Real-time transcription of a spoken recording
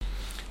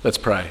Let's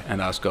pray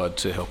and ask God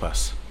to help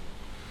us.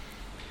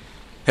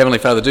 Heavenly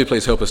Father, do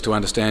please help us to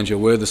understand your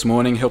word this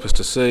morning. Help us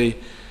to see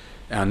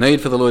our need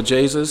for the Lord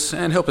Jesus,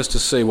 and help us to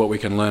see what we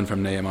can learn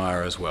from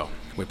Nehemiah as well.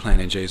 We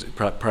pray in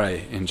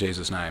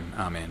Jesus' name.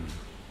 Amen.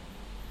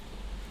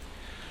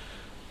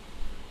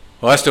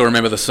 Well, I still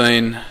remember the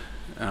scene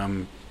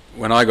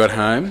when I got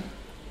home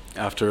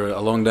after a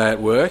long day at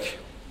work.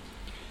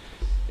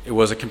 It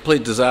was a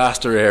complete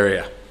disaster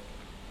area.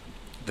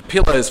 The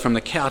pillows from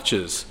the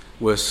couches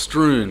were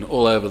strewn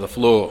all over the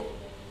floor.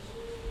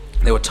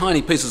 There were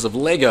tiny pieces of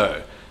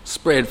Lego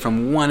spread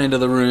from one end of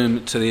the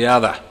room to the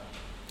other,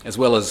 as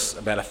well as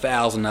about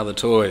 1,000 other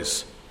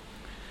toys.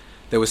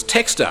 There was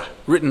texter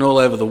written all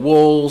over the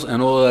walls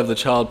and all over the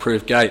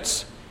child-proof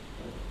gates.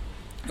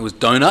 There was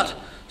donut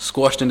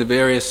squashed into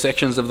various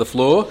sections of the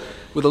floor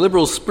with a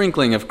liberal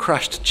sprinkling of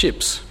crushed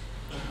chips.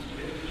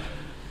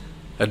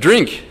 A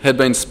drink had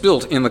been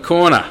spilt in the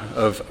corner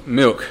of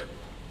milk.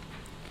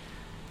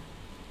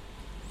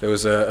 There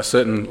was a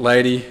certain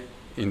lady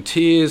in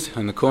tears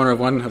in the corner of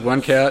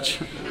one couch,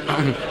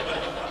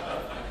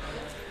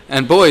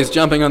 and boys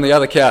jumping on the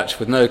other couch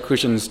with no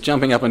cushions,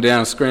 jumping up and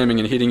down, screaming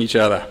and hitting each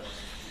other.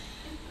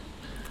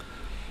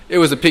 It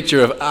was a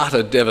picture of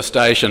utter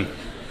devastation.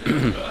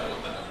 I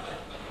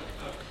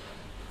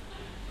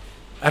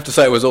have to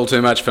say it was all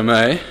too much for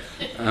me.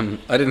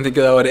 I didn't think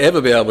that I would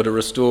ever be able to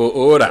restore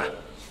order.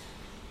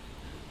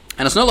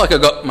 And it's not like I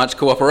got much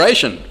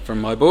cooperation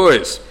from my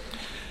boys.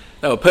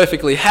 They were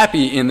perfectly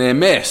happy in their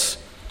mess.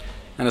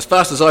 And as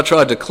fast as I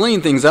tried to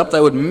clean things up, they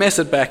would mess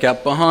it back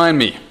up behind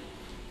me.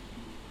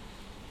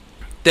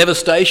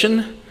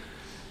 Devastation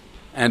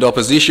and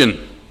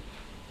opposition.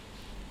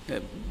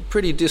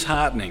 Pretty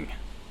disheartening.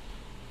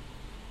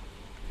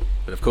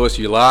 But of course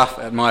you laugh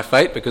at my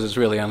fate because it's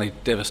really only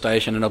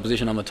devastation and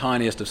opposition on the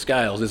tiniest of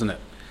scales, isn't it?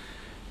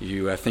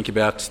 You think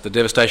about the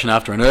devastation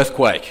after an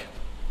earthquake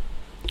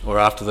or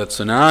after the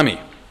tsunami.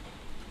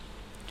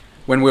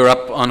 When we were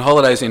up on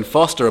holidays in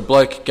Foster, a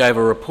bloke gave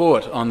a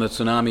report on the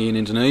tsunami in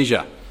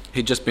Indonesia.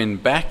 He'd just been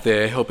back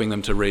there helping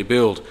them to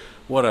rebuild.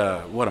 What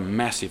a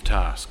massive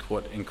task,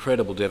 what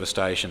incredible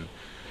devastation.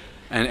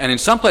 And in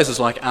some places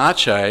like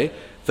Aceh,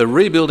 the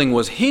rebuilding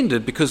was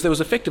hindered because there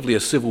was effectively a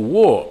civil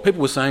war.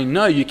 People were saying,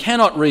 no, you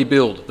cannot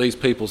rebuild these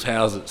people's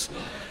houses.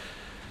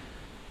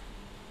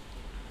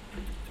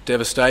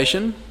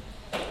 Devastation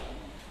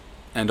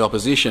and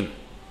opposition.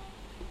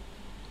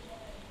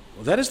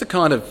 Well, that is the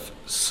kind of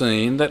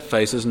scene that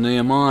faces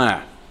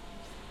Nehemiah.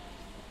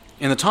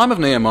 In the time of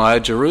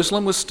Nehemiah,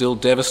 Jerusalem was still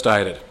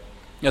devastated.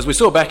 As we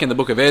saw back in the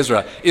book of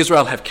Ezra,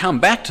 Israel have come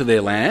back to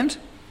their land,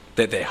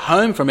 that they're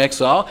home from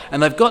exile,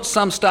 and they've got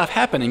some stuff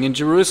happening in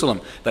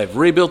Jerusalem. They've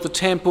rebuilt the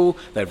temple,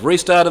 they've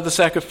restarted the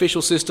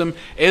sacrificial system,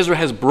 Ezra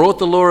has brought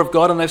the law of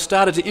God and they've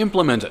started to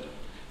implement it.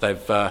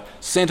 They've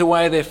sent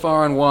away their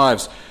foreign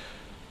wives.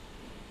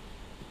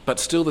 But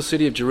still the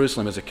city of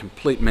Jerusalem is a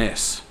complete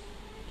mess.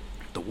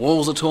 The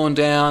walls are torn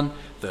down,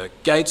 the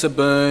gates are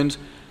burned,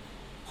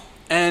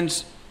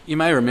 and you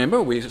may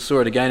remember, we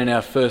saw it again in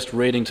our first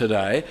reading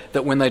today,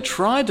 that when they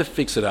tried to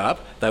fix it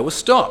up, they were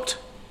stopped.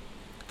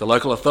 The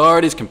local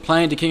authorities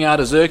complained to King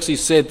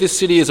Artaxerxes, said this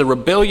city is a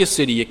rebellious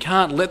city, you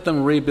can't let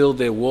them rebuild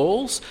their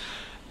walls,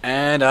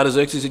 and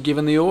Artaxerxes had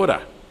given the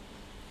order.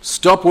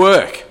 Stop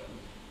work,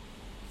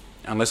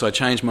 unless I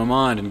change my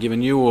mind and give a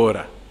new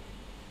order.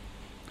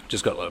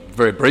 Just got a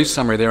very brief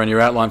summary there on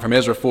your outline from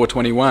Ezra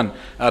 4:21.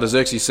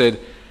 Artaxerxes said,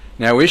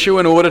 now issue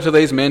an order to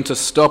these men to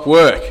stop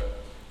work,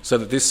 so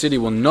that this city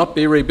will not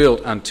be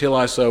rebuilt until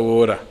I so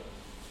order.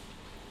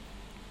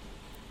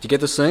 Do you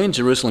get the scene?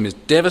 Jerusalem is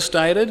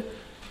devastated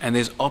and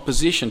there's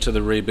opposition to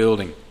the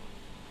rebuilding.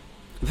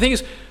 The thing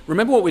is,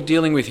 remember what we're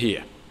dealing with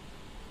here.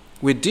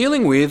 We're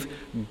dealing with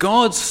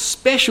God's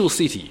special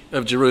city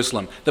of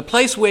Jerusalem, the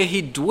place where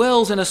he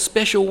dwells in a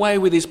special way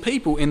with his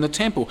people in the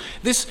temple.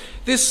 This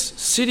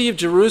city of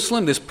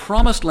Jerusalem, this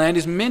promised land,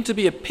 is meant to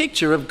be a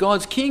picture of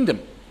God's kingdom.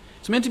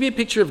 It's meant to be a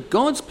picture of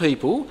God's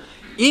people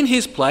in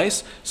his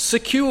place,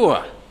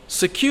 secure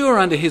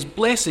under his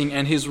blessing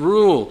and his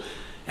rule.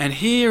 And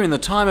here in the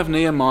time of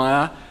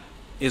Nehemiah,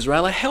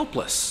 Israel are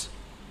helpless.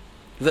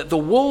 That the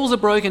walls are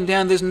broken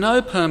down, there's no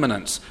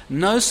permanence,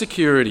 no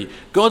security.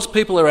 God's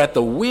people are at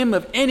the whim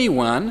of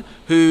anyone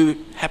who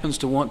happens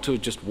to want to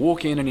just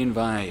walk in and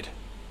invade.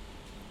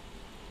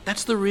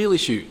 That's the real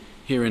issue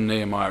here in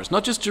Nehemiah. It's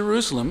not just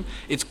Jerusalem,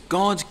 it's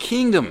God's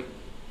kingdom.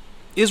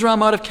 Israel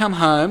might have come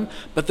home,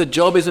 but the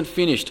job isn't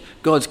finished.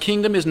 God's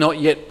kingdom is not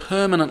yet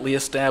permanently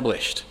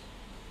established.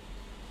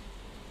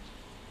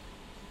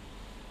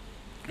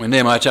 In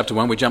Nehemiah chapter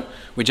 1,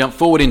 we jump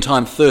forward in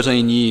time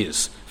 13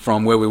 years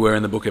from where we were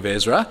in the book of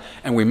Ezra,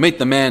 and we meet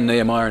the man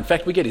Nehemiah. In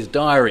fact, we get his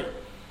diary.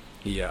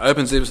 He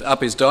opens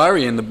up his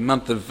diary in the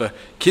month of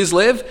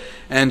Kislev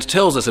and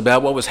tells us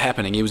about what was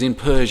happening. He was in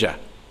Persia.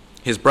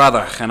 His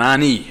brother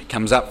Hanani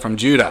comes up from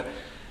Judah,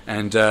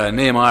 and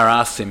Nehemiah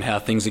asks him how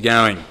things are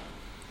going.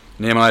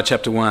 Nehemiah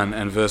chapter 1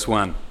 and verse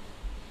 1.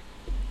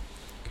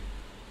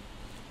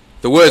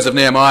 The words of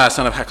Nehemiah,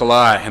 son of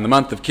Hakaliah, in the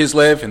month of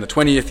Kislev, in the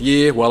 20th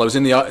year, while I was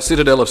in the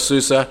citadel of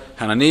Susa,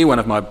 Hanani, one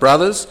of my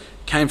brothers,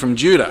 came from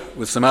Judah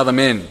with some other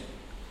men.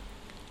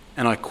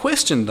 And I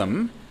questioned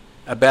them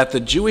about the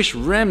Jewish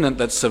remnant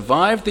that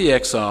survived the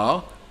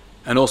exile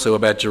and also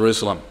about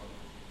Jerusalem.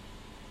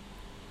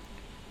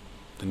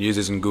 The news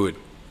isn't good.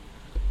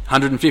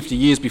 150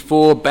 years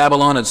before,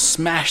 Babylon had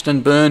smashed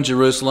and burned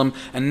Jerusalem,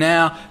 and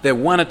now their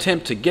one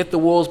attempt to get the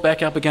walls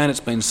back up again, it's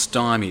been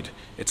stymied.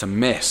 It's a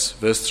mess.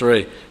 Verse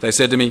 3, they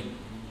said to me,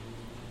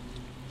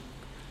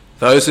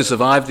 "Those who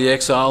survived the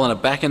exile and are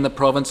back in the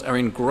province are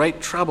in great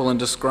trouble and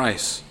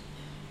disgrace.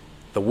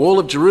 The wall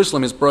of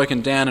Jerusalem is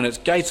broken down and its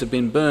gates have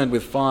been burned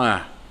with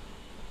fire."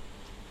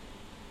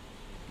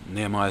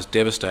 Nehemiah is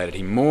devastated.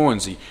 He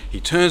mourns. He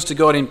turns to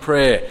God in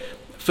prayer.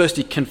 First,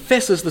 he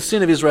confesses the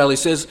sin of Israel. He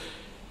says,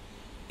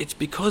 "It's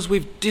because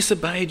we've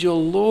disobeyed your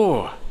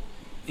law,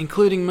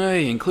 including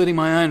me, including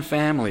my own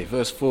family."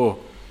 Verse 4.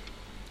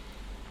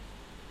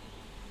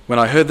 "When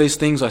I heard these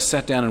things, I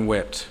sat down and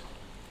wept.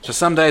 For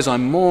some days I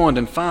mourned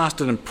and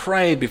fasted and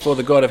prayed before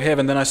the God of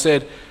heaven. Then I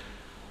said,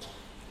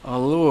 'O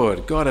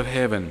Lord, God of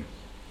heaven,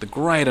 the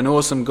great and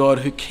awesome God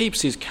who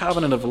keeps his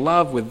covenant of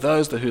love with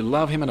those who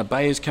love him and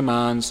obey his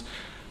commands,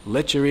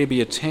 let your ear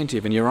be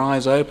attentive and your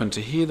eyes open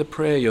to hear the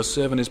prayer your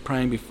servant is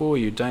praying before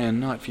you day and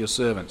night for your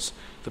servants,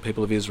 the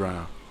people of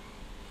Israel.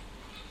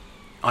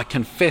 I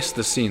confess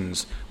the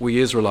sins we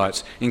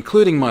Israelites,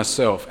 including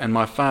myself and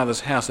my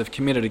father's house, have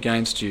committed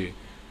against you.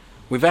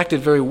 We've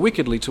acted very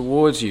wickedly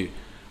towards you.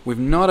 We've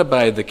not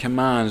obeyed the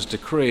commands,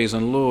 decrees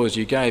and laws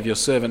you gave your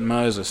servant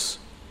Moses."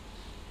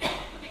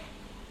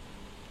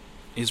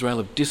 Israel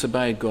have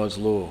disobeyed God's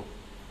law.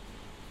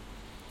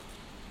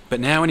 But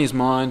now in his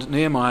mind,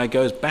 Nehemiah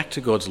goes back to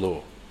God's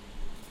law,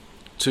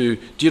 to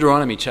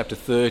Deuteronomy chapter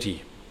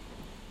 30.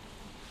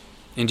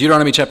 In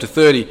Deuteronomy chapter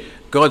 30,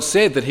 God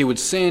said that he would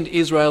send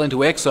Israel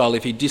into exile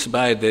if they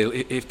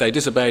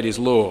disobeyed his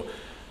law.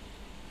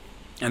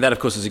 And that, of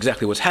course, is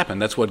exactly what's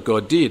happened. That's what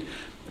God did.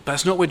 But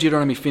it's not where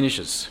Deuteronomy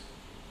finishes.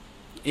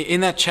 In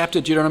that chapter,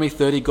 Deuteronomy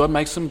 30, God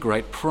makes some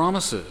great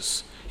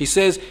promises. He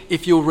says,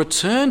 "If you'll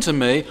return to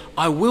me,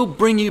 I will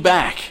bring you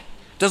back.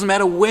 Doesn't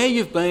matter where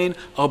you've been,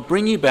 I'll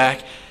bring you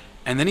back."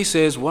 And then he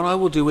says, what I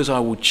will do is I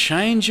will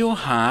change your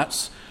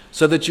hearts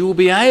so that you will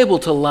be able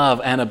to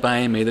love and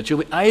obey me, that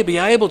you'll be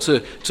able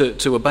to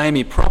obey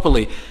me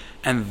properly.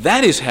 And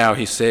that is how,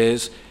 he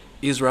says,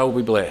 Israel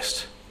will be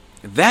blessed.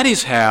 That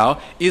is how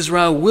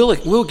Israel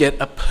will get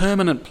a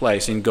permanent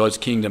place in God's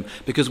kingdom,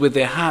 because with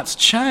their hearts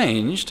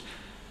changed,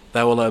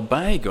 they will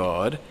obey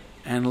God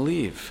and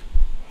live.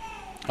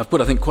 I've put,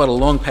 I think, quite a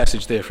long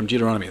passage there from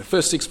Deuteronomy, the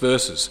first 6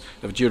 verses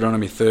of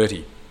Deuteronomy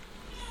 30.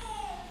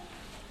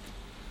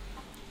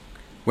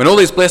 "When all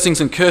these blessings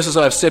and curses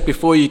I have set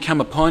before you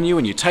come upon you,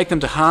 and you take them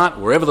to heart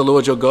wherever the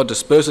Lord your God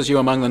disperses you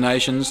among the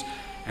nations,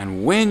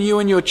 and when you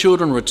and your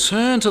children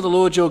return to the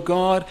Lord your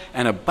God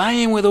and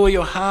obey him with all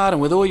your heart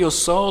and with all your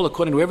soul,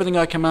 according to everything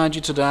I command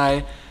you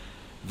today,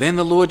 then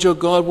the Lord your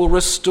God will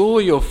restore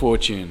your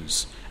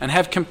fortunes and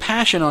have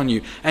compassion on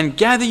you and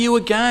gather you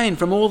again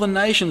from all the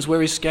nations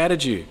where he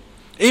scattered you.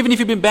 Even if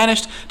you've been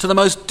banished to the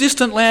most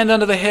distant land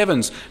under the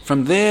heavens,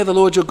 from there the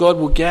Lord your God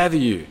will gather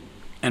you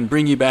and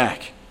bring you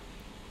back.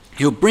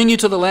 He'll bring you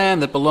to the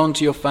land that belonged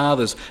to your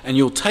fathers, and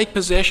you'll take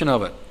possession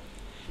of it.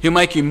 He'll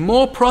make you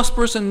more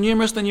prosperous and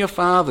numerous than your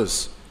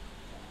fathers.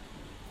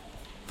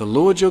 The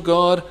Lord your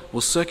God will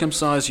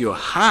circumcise your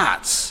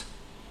hearts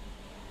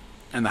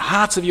and the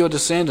hearts of your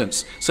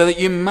descendants, so that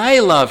you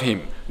may love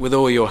him with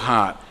all your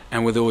heart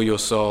and with all your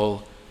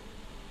soul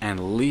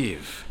and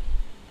live."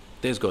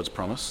 There's God's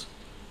promise.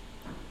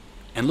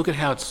 And look at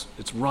how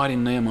it's right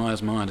in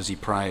Nehemiah's mind as he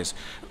prays.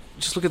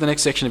 Just look at the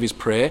next section of his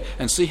prayer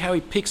and see how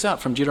he picks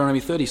up from Deuteronomy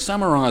 30,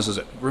 summarises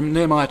it.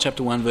 Nehemiah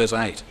chapter 1, verse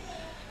 8.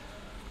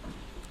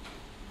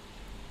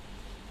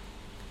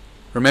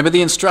 "Remember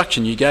the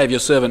instruction you gave your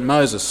servant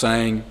Moses,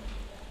 saying,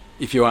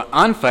 'If you are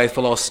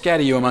unfaithful, I'll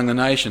scatter you among the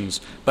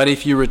nations. But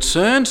if you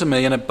return to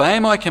me and obey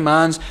my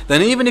commands,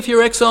 then even if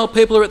your exiled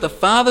people are at the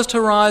farthest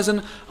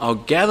horizon, I'll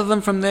gather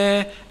them from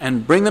there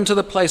and bring them to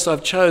the place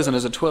I've chosen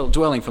as a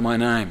dwelling for my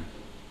name.'"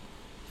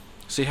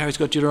 See how he's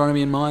got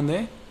Deuteronomy in mind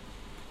there?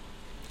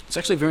 It's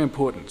actually very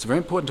important. It's very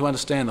important to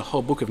understand the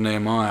whole book of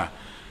Nehemiah,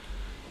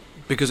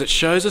 because it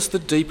shows us the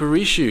deeper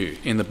issue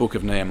in the book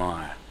of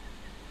Nehemiah.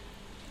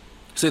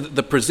 So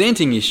the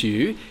presenting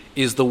issue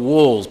is the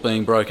walls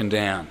being broken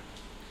down.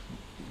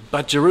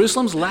 But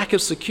Jerusalem's lack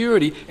of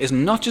security is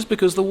not just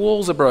because the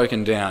walls are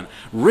broken down.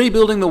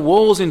 Rebuilding the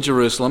walls in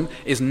Jerusalem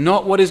is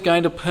not what is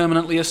going to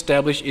permanently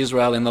establish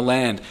Israel in the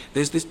land.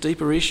 There's this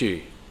deeper issue.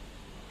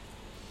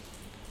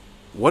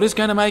 What is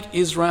going to make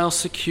Israel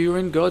secure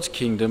in God's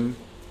kingdom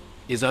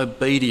is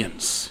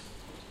obedience.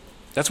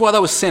 That's why they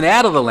were sent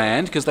out of the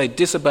land, because they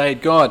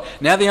disobeyed God.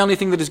 Now the only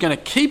thing that is going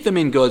to keep them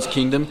in God's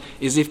kingdom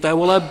is if they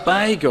will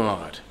obey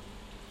God.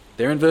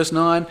 There in verse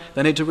 9,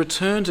 they need to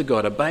return to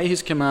God, obey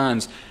his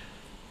commands.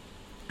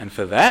 And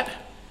for that,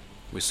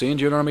 we see in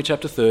Deuteronomy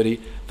chapter 30,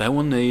 they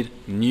will need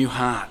new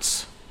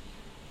hearts.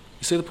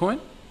 You see the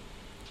point?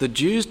 The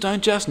Jews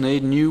don't just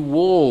need new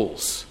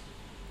walls.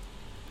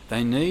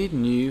 They need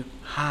new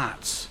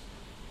hearts.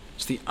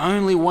 It's the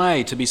only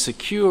way to be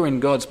secure in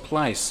God's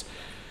place.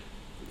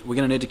 We're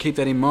going to need to keep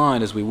that in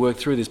mind as we work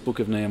through this book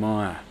of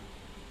Nehemiah.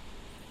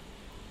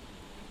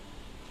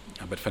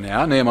 But for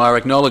now, Nehemiah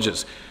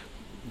acknowledges,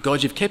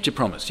 God, you've kept your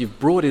promise. You've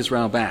brought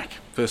Israel back.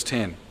 Verse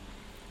 10.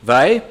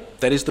 They,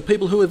 that is the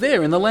people who are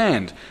there in the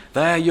land,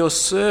 they are your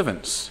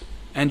servants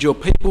and your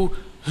people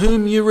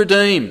whom you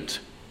redeemed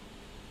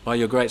by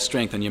your great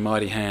strength and your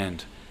mighty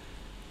hand.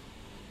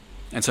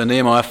 And so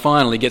Nehemiah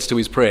finally gets to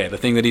his prayer, the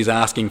thing that he's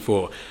asking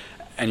for.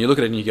 And you look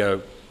at it and you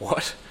go,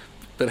 what?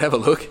 But have a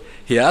look.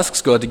 He asks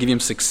God to give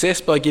him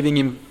success by giving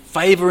him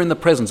favour in the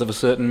presence of a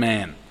certain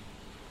man.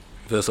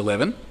 Verse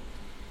 11.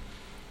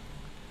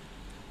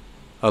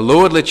 O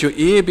Lord, let your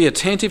ear be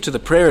attentive to the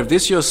prayer of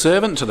this your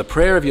servant, to the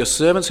prayer of your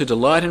servants who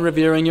delight in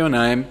revering your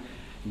name.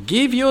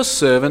 Give your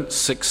servant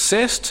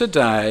success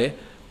today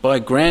by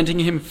granting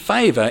him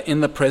favour in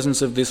the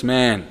presence of this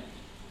man.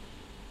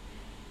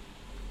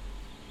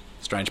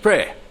 Strange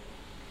prayer.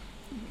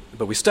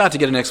 But we start to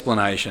get an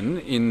explanation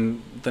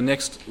in the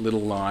next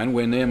little line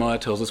where Nehemiah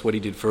tells us what he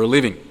did for a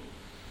living.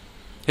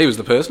 He was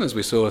the person, as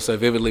we saw so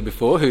vividly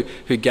before,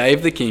 who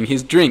gave the king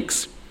his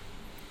drinks.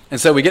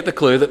 And so we get the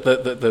clue that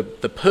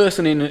the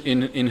person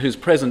in whose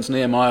presence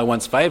Nehemiah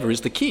wants favour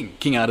is the king,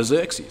 King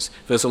Artaxerxes.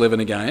 Verse 11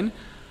 again,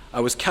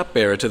 I was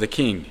cupbearer to the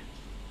king.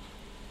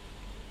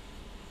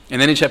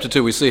 And then in chapter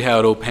 2 we see how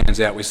it all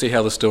pans out. We see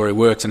how the story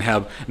works and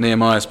how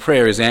Nehemiah's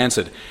prayer is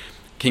answered.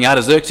 King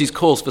Artaxerxes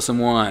calls for some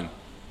wine.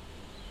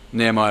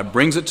 Nehemiah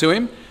brings it to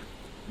him,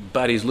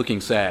 but he's looking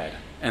sad,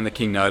 and the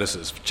king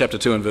notices. Chapter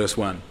 2 and verse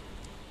 1.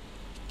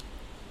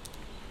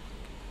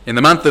 In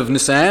the month of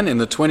Nisan, in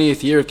the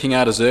 20th year of King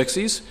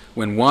Artaxerxes,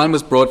 when wine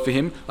was brought for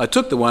him, I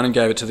took the wine and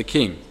gave it to the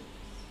king.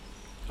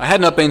 I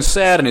had not been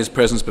sad in his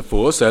presence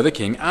before, so the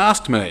king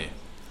asked me,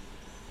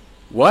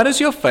 why does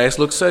your face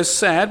look so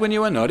sad when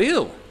you are not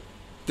ill?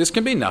 This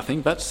can be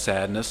nothing but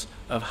sadness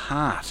of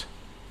heart.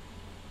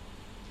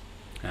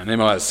 Now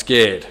Nehemiah is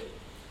scared.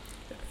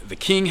 The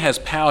king has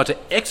power to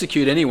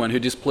execute anyone who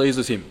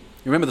displeases him.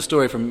 You remember the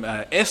story from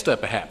Esther,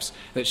 perhaps,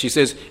 that she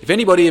says, if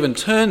anybody even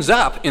turns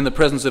up in the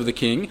presence of the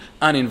king,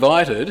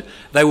 uninvited,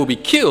 they will be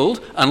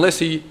killed unless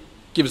he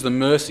gives them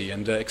mercy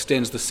and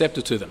extends the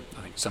scepter to them.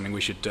 I think something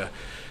we should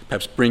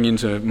perhaps bring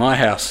into my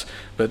house.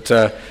 But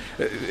it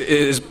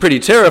is pretty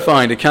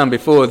terrifying to come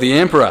before the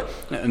emperor.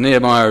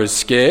 Nehemiah is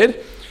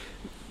scared.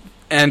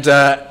 And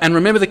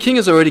remember, the king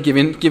has already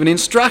given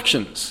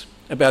instructions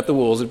about the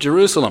walls of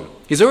Jerusalem.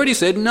 He's already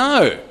said,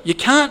 no, you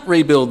can't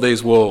rebuild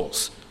these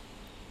walls.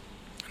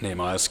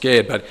 Nehemiah is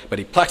scared, but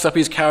he plucks up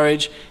his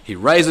courage. He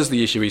raises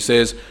the issue. He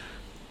says,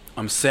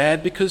 I'm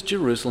sad because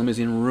Jerusalem is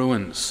in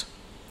ruins.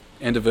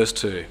 End of verse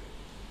 2.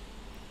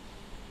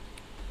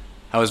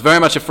 I was very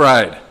much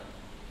afraid,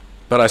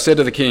 but I said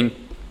to the king,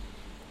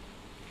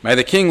 may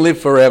the king live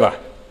forever.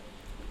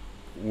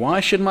 Why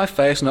should my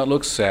face not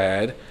look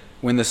sad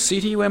when the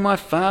city where my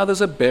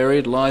fathers are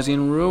buried lies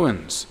in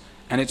ruins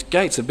and its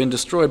gates have been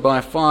destroyed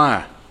by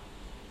fire?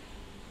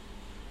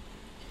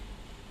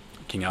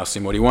 The king asks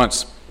him what he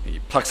wants. He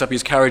plucks up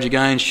his courage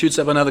again, shoots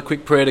up another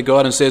quick prayer to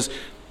God and says,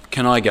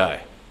 can I go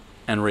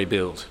and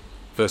rebuild?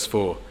 Verse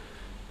 4.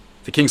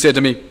 The king said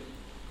to me,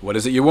 what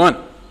is it you want?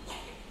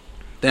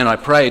 Then I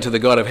prayed to the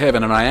God of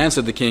heaven and I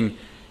answered the king,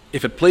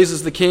 if it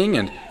pleases the king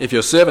and if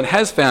your servant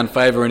has found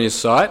favour in his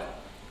sight,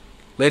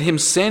 let him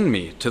send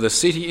me to the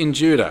city in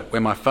Judah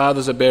where my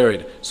fathers are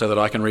buried so that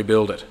I can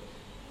rebuild it.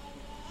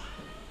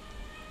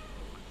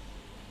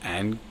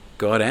 And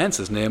God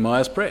answers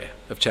Nehemiah's prayer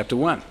of chapter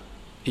 1.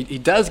 He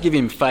does give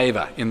him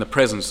favour in the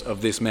presence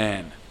of this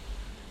man.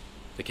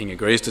 The king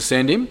agrees to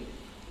send him.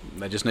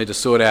 They just need to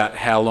sort out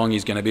how long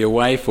he's going to be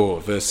away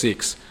for. Verse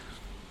 6.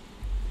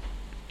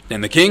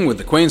 Then the king, with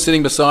the queen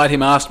sitting beside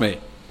him, asked me,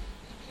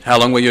 how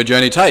long will your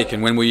journey take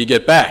and when will you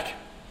get back?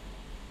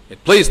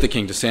 It pleased the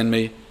king to send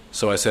me,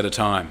 so I set a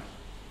time.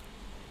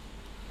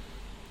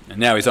 And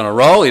now he's on a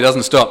roll. He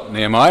doesn't stop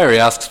Nehemiah. He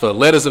asks for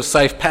letters of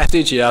safe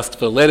passage. He asks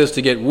for letters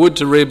to get wood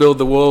to rebuild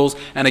the walls.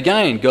 And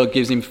again, God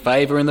gives him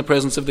favour in the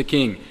presence of the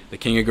king. The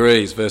king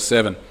agrees. Verse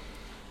 7.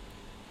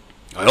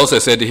 I also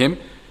said to him,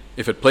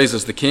 if it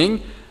pleases the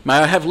king, may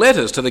I have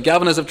letters to the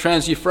governors of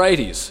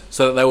Trans-Euphrates,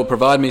 so that they will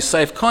provide me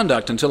safe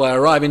conduct until I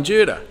arrive in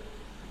Judah.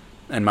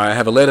 And may I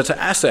have a letter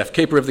to Asaph,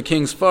 keeper of the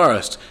king's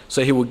forest,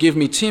 so he will give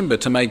me timber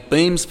to make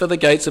beams for the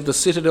gates of the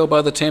citadel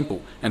by the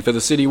temple, and for the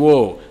city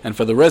wall, and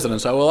for the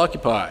residence I will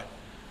occupy.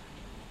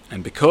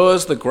 And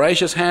because the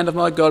gracious hand of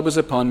my God was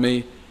upon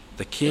me,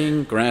 the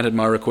king granted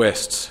my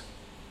requests.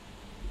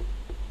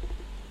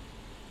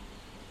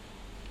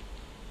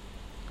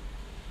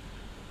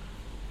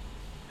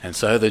 And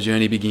so the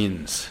journey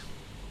begins.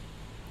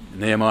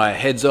 Nehemiah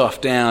heads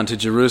off down to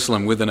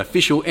Jerusalem with an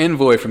official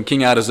envoy from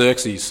King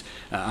Artaxerxes,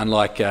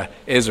 unlike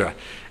Ezra.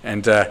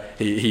 And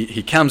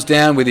he comes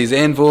down with his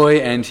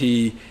envoy and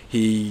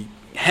he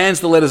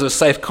hands the letters of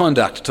safe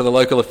conduct to the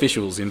local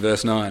officials in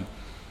verse 9.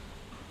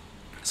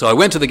 So I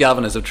went to the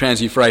governors of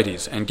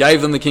Trans-Euphrates and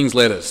gave them the king's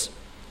letters.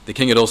 The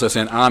king had also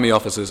sent army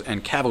officers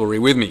and cavalry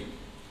with me.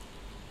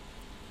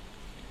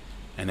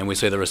 And then we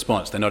see the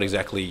response. They're not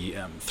exactly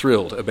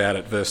thrilled about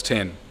it. Verse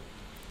 10.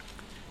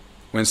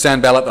 When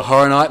Sanballat the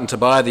Horonite and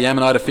Tobiah the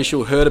Ammonite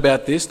official heard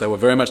about this, they were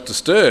very much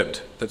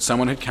disturbed that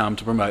someone had come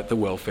to promote the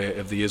welfare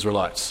of the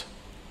Israelites.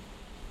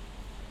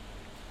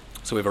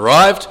 So we've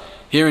arrived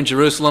here in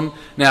Jerusalem.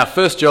 Now,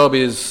 first job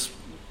is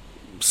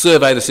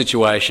survey the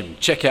situation,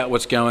 check out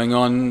what's going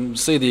on,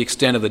 see the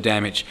extent of the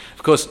damage.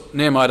 Of course,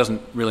 Nehemiah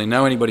doesn't really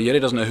know anybody yet.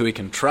 He doesn't know who he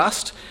can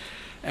trust.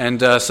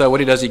 And so what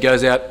he does, he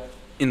goes out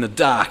in the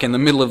dark, in the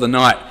middle of the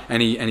night,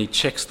 and he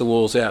checks the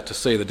walls out to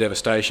see the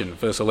devastation.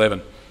 Verse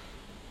 11.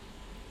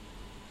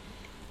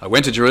 I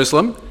went to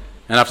Jerusalem,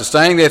 and after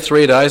staying there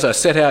 3 days, I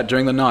set out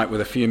during the night with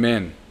a few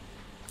men.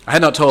 I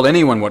had not told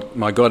anyone what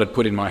my God had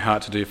put in my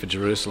heart to do for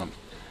Jerusalem.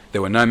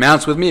 There were no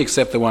mounts with me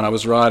except the one I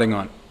was riding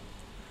on.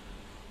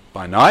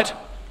 By night,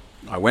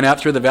 I went out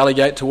through the valley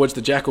gate towards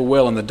the Jackal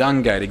Well and the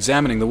Dung Gate,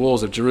 examining the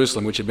walls of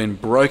Jerusalem, which had been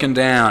broken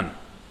down,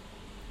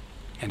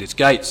 and its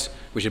gates,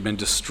 which had been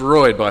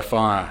destroyed by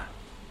fire.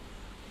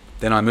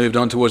 Then I moved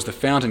on towards the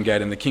Fountain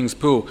Gate and the King's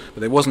Pool,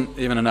 but there wasn't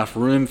even enough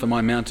room for my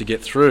mount to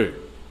get through.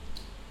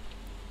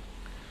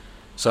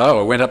 So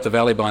I went up the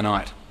valley by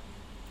night,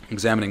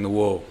 examining the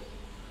wall.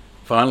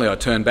 Finally, I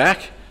turned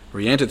back,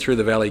 re-entered through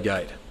the valley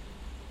gate.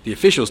 The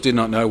officials did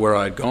not know where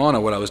I had gone or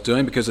what I was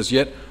doing, because as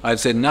yet I had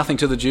said nothing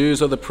to the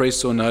Jews or the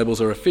priests or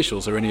nobles or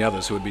officials or any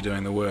others who would be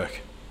doing the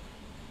work.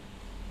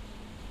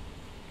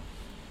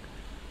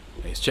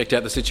 He's checked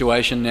out the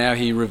situation. Now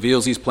he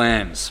reveals his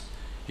plans.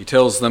 He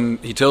tells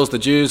the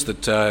Jews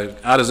that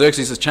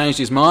Artaxerxes has changed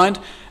his mind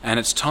and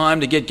it's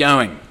time to get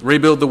going,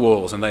 rebuild the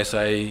walls. And they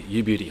say,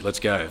 "You beauty, let's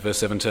go." Verse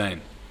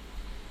 17.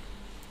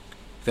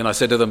 Then I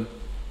said to them,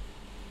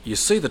 "You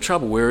see the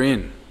trouble we're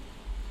in.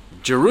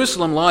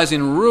 Jerusalem lies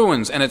in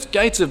ruins and its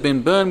gates have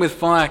been burned with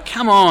fire.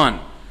 Come on,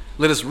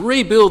 let us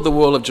rebuild the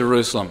wall of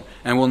Jerusalem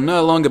and we'll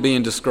no longer be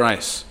in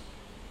disgrace."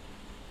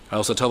 I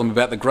also told them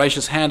about the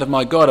gracious hand of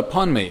my God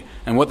upon me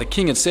and what the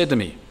king had said to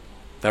me.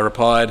 They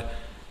replied,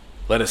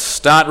 "Let us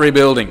start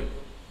rebuilding."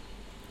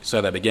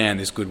 So they began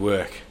this good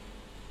work.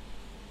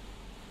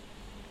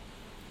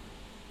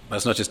 But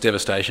it's not just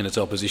devastation, it's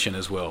opposition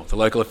as well. The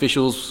local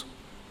officials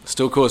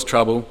still cause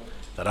trouble.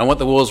 They don't want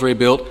the walls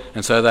rebuilt,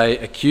 and so they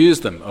accuse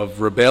them of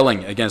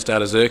rebelling against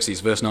Artaxerxes.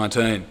 Verse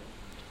 19.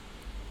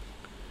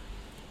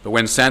 But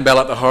when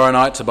Sanballat the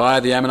Horonite, Tobiah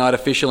the Ammonite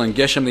official, and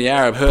Geshem the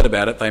Arab heard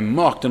about it, they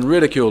mocked and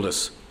ridiculed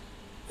us.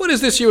 "What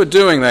is this you are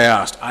doing?" they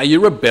asked. "Are you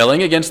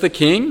rebelling against the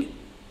king?"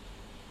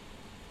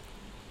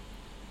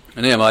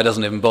 And Nehemiah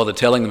doesn't even bother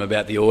telling them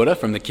about the order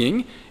from the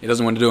king. He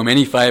doesn't want to do them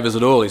any favours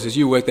at all. He says,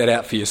 "You work that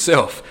out for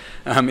yourself."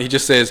 He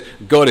just says,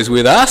 "God is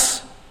with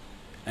us,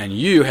 and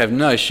you have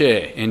no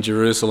share in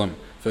Jerusalem."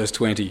 Verse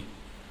 20.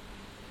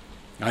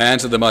 I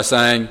answered them by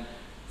saying,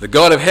 "The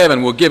God of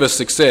heaven will give us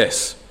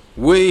success.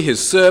 We,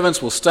 his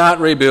servants, will start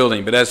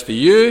rebuilding. But as for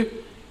you,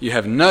 you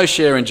have no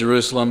share in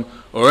Jerusalem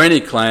or any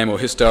claim or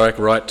historic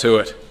right to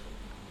it."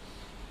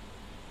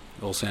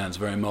 All sounds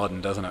very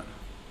modern, doesn't it?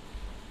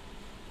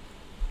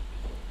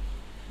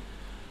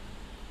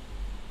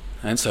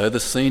 And so the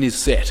scene is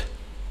set.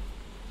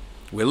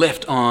 We're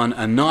left on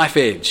a knife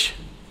edge.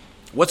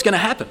 What's going to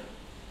happen?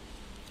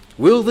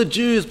 Will the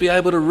Jews be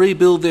able to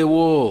rebuild their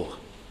wall?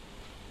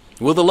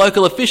 Will the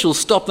local officials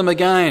stop them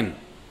again?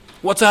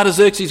 What's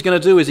Artaxerxes going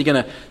to do? Is he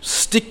going to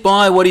stick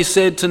by what he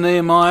said to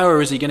Nehemiah,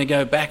 or is he going to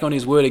go back on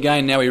his word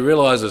again? Now he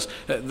realises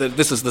that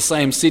this is the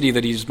same city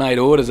that he's made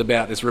orders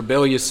about, this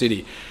rebellious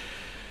city.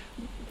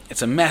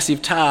 It's a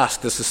massive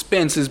task. The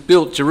suspense is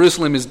built.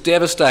 Jerusalem is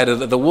devastated.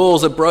 The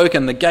walls are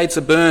broken. The gates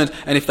are burned.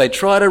 And if they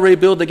try to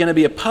rebuild, they're going to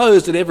be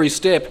opposed at every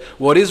step.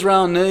 What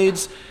Israel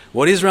needs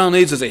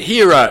is a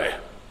hero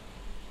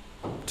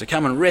to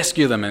come and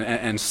rescue them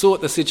and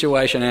sort the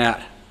situation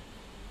out.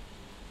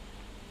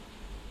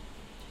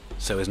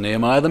 So is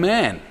Nehemiah the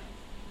man.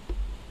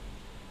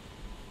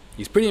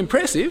 He's pretty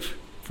impressive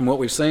from what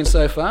we've seen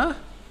so far.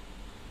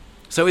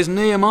 So is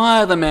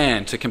Nehemiah the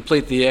man to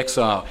complete the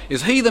exile?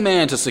 Is he the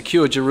man to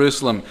secure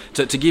Jerusalem,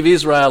 to give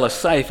Israel a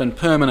safe and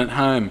permanent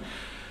home?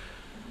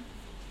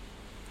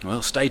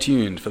 Well, stay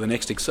tuned for the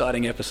next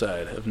exciting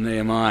episode of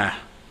Nehemiah.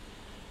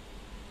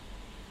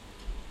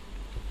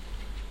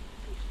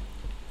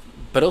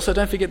 But also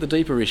don't forget the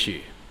deeper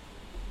issue.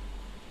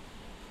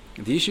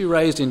 The issue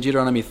raised in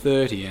Deuteronomy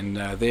 30 and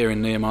there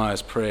in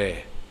Nehemiah's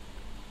prayer.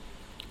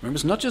 Remember,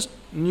 it's not just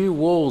new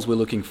walls we're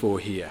looking for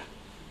here.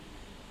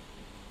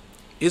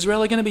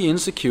 Israel are going to be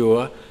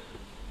insecure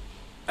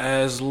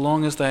as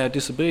long as they are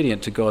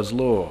disobedient to God's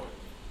law.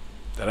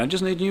 They don't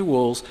just need new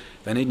walls,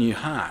 they need new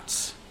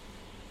hearts.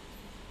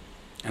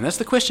 And that's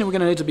the question we're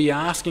going to need to be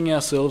asking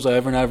ourselves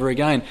over and over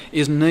again.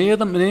 Is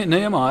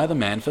Nehemiah the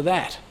man for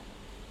that?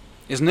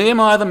 Is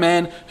Nehemiah the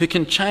man who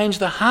can change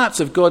the hearts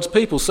of God's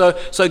people so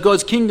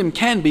God's kingdom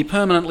can be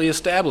permanently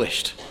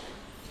established?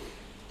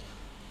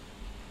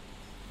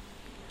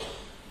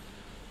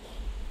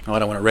 I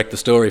don't want to wreck the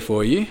story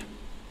for you,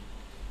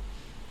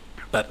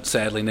 but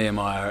sadly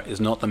Nehemiah is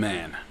not the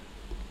man.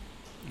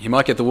 He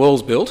might get the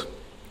walls built,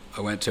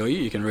 I won't tell you,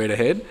 you can read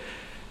ahead.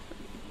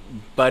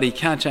 But he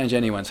can't change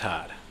anyone's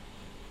heart.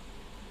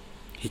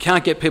 He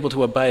can't get people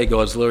to obey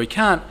God's law. He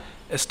can't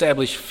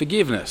establish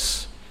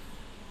forgiveness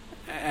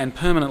and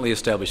permanently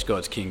establish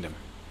God's kingdom.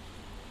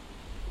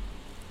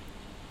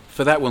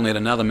 For that we'll need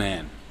another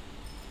man.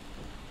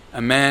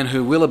 A man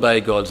who will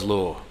obey God's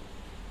law.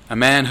 A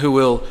man who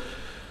will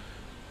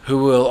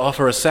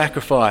offer a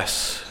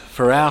sacrifice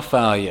for our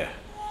failure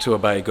to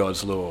obey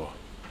God's law.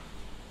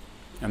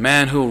 A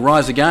man who will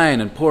rise again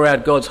and pour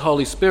out God's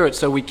Holy Spirit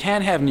so we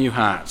can have new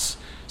hearts,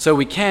 so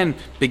we can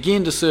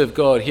begin to serve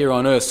God here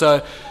on earth,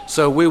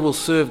 so we will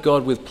serve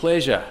God with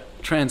pleasure,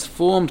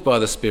 transformed by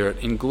the Spirit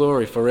in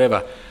glory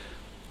forever.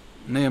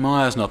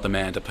 Nehemiah's not the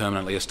man to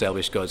permanently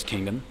establish God's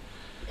kingdom.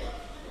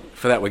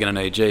 For that we're going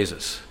to need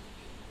Jesus.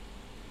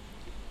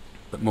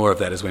 But more of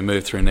that as we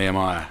move through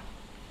Nehemiah.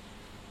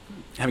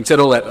 Having said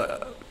all that,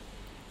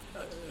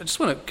 I just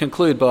want to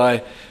conclude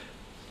by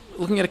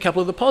looking at a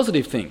couple of the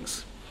positive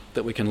things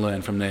that we can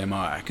learn from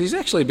Nehemiah, because he's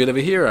actually a bit of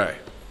a hero,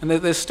 and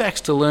there's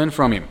stacks to learn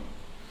from him.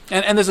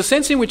 And there's a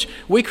sense in which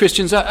we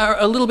Christians are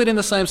a little bit in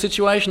the same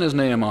situation as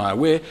Nehemiah,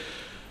 where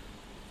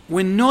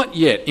we're not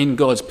yet in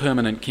God's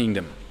permanent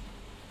kingdom.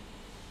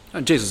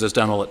 And Jesus has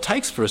done all it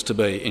takes for us to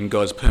be in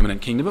God's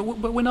permanent kingdom,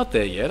 but we're not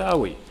there yet, are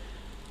we?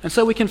 And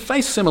so we can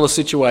face similar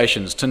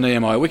situations to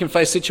Nehemiah. We can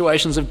face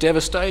situations of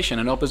devastation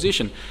and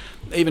opposition,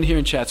 even here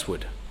in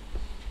Chatswood.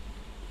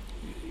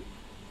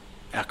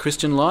 Our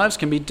Christian lives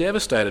can be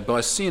devastated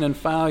by sin and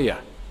failure,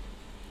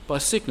 by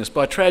sickness,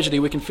 by tragedy.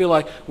 We can feel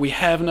like we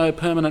have no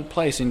permanent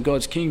place in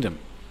God's kingdom,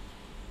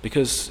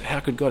 because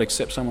how could God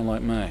accept someone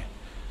like me?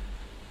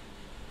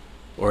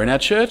 Or in our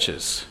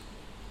churches,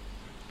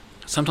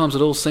 sometimes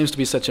it all seems to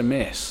be such a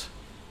mess.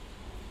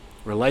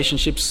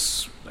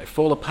 Relationships, they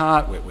fall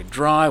apart, we're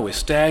dry, we're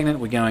stagnant,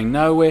 we're going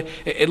nowhere.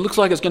 It looks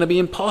like it's going to be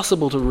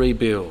impossible to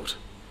rebuild.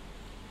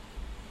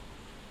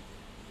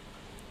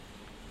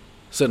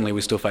 Certainly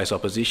we still face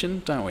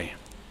opposition, don't we?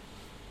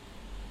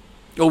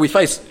 Or we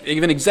face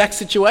even exact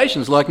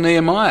situations like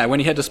Nehemiah when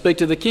he had to speak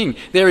to the king.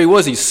 There he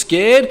was, he's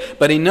scared,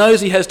 but he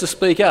knows he has to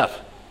speak up.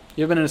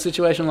 You ever been in a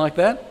situation like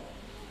that?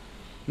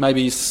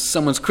 Maybe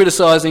someone's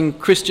criticising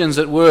Christians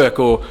at work,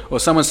 or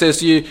someone says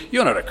to you,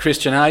 "You're not a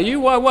Christian, are you?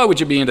 Why would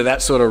you be into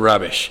that sort of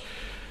rubbish?"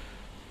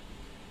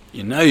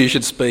 You know you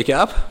should speak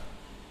up,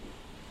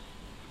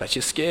 but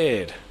you're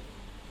scared.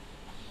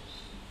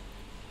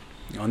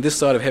 On this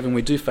side of heaven,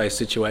 we do face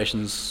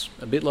situations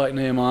a bit like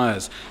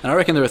Nehemiah's. And I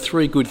reckon there are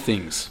three good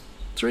things,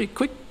 three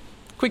quick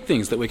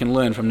things that we can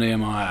learn from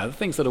Nehemiah,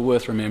 things that are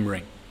worth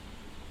remembering.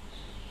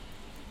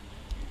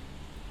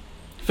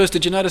 First,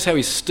 did you notice how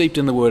he's steeped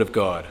in the Word of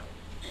God?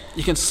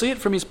 You can see it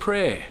from his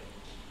prayer.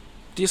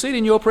 Do you see it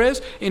in your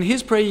prayers? In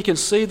his prayer, you can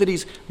see that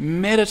he's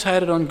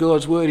meditated on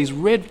God's Word, he's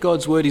read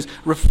God's Word, he's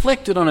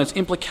reflected on its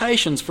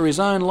implications for his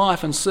own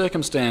life and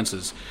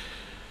circumstances.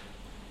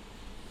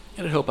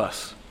 It'd help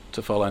us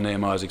to follow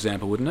Nehemiah's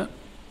example, wouldn't it?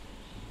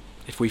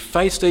 If we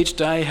faced each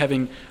day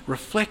having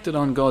reflected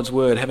on God's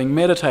Word, having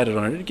meditated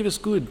on it, it'd give us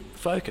good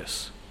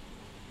focus.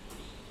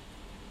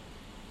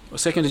 Well,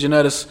 second, did you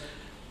notice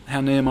how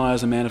Nehemiah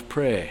is a man of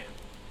prayer?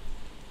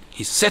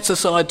 He sets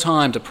aside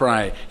time to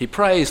pray. He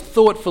prays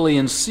thoughtfully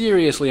and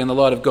seriously in the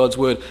light of God's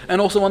Word,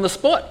 and also on the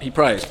spot he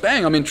prays.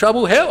 Bang, I'm in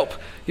trouble, help!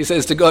 He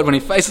says to God when he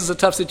faces a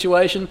tough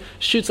situation,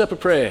 shoots up a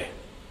prayer.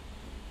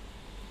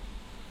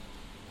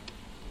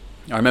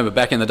 I remember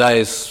back in the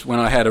days when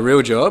I had a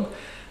real job,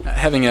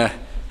 having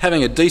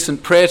a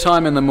decent prayer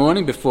time in the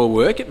morning before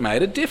work, it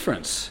made a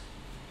difference.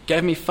 It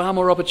gave me far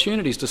more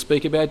opportunities to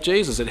speak about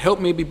Jesus. It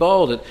helped me be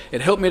bold.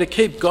 It helped me to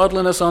keep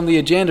godliness on the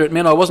agenda. It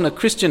meant I wasn't a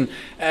Christian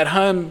at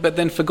home but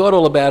then forgot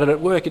all about it at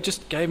work. It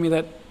just gave me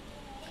that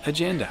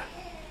agenda.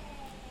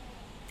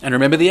 And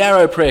remember the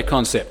arrow prayer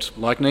concept.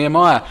 Like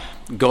Nehemiah,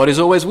 God is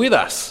always with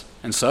us.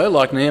 And so,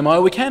 like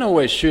Nehemiah, we can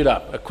always shoot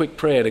up a quick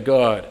prayer to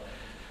God.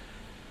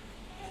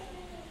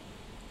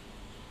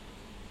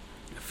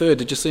 Third,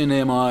 did you see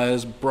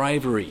Nehemiah's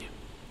bravery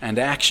and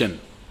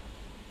action?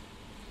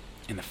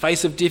 In the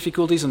face of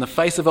difficulties, in the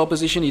face of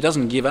opposition, he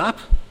doesn't give up.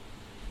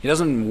 He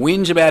doesn't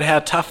whinge about how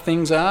tough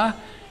things are.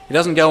 He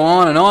doesn't go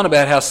on and on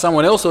about how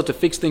someone else ought to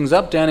fix things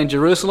up down in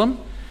Jerusalem.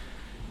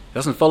 He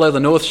doesn't follow the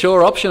North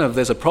Shore option of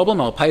there's a problem,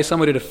 I'll pay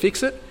somebody to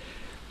fix it.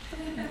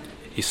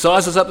 He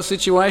sizes up the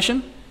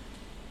situation,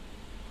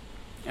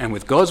 and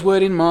with God's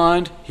Word in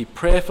mind, he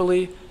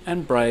prayerfully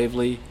and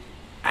bravely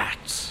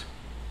acts.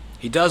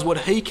 He does what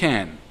he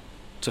can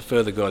to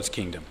further God's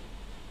kingdom.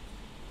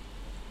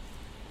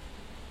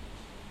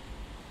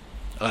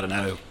 I don't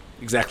know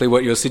exactly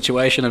what your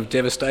situation of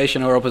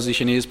devastation or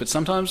opposition is, but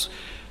sometimes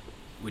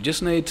we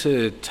just need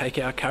to take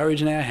our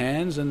courage in our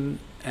hands and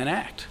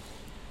act.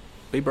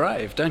 Be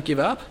brave. Don't give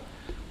up.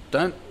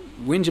 Don't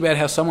whinge about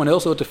how someone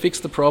else ought to fix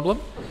the problem.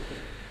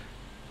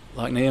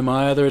 Like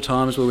Nehemiah, there are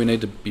times where we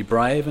need to be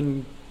brave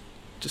and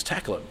just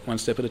tackle it one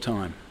step at a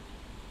time.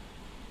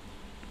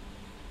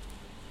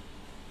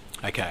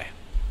 Okay.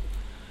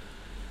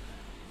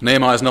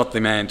 Nehemiah's not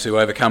the man to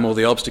overcome all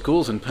the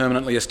obstacles and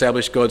permanently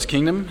establish God's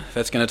kingdom.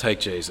 That's going to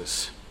take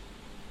Jesus.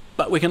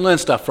 But we can learn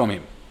stuff from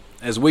him.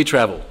 as we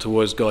travel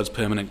towards God's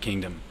permanent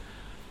kingdom,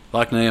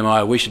 like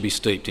Nehemiah, we should be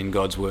steeped in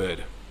God's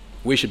word.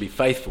 We should be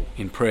faithful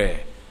in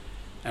prayer,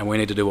 and we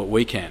need to do what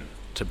we can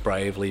to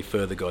bravely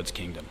further God's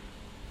kingdom.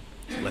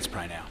 Let's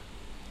pray now.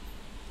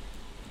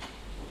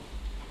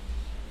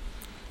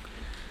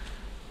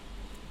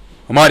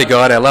 Almighty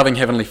God, our loving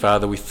Heavenly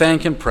Father, we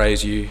thank and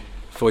praise you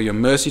for your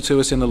mercy to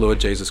us in the Lord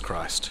Jesus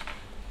Christ.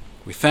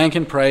 We thank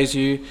and praise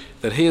you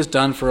that he has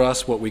done for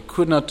us what we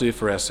could not do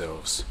for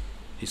ourselves.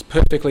 He's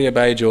perfectly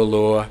obeyed your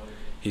law.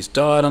 He's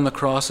died on the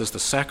cross as the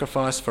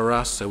sacrifice for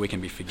us so we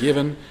can be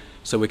forgiven,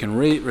 so we can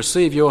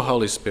receive your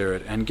Holy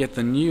Spirit and get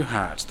the new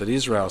hearts that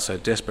Israel so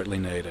desperately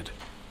needed.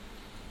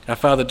 Our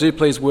Father, do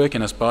please work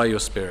in us by your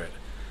Spirit,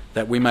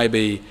 that we may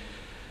be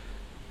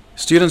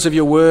students of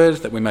your word,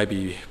 that we may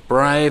be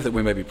brave, that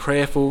we may be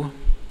prayerful.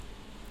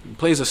 And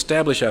please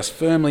establish us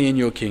firmly in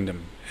your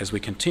kingdom as we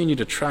continue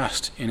to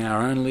trust in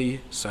our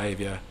only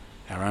Saviour,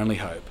 our only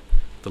hope,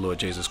 the Lord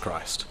Jesus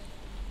Christ.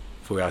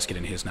 For we ask it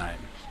in his name.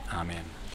 Amen.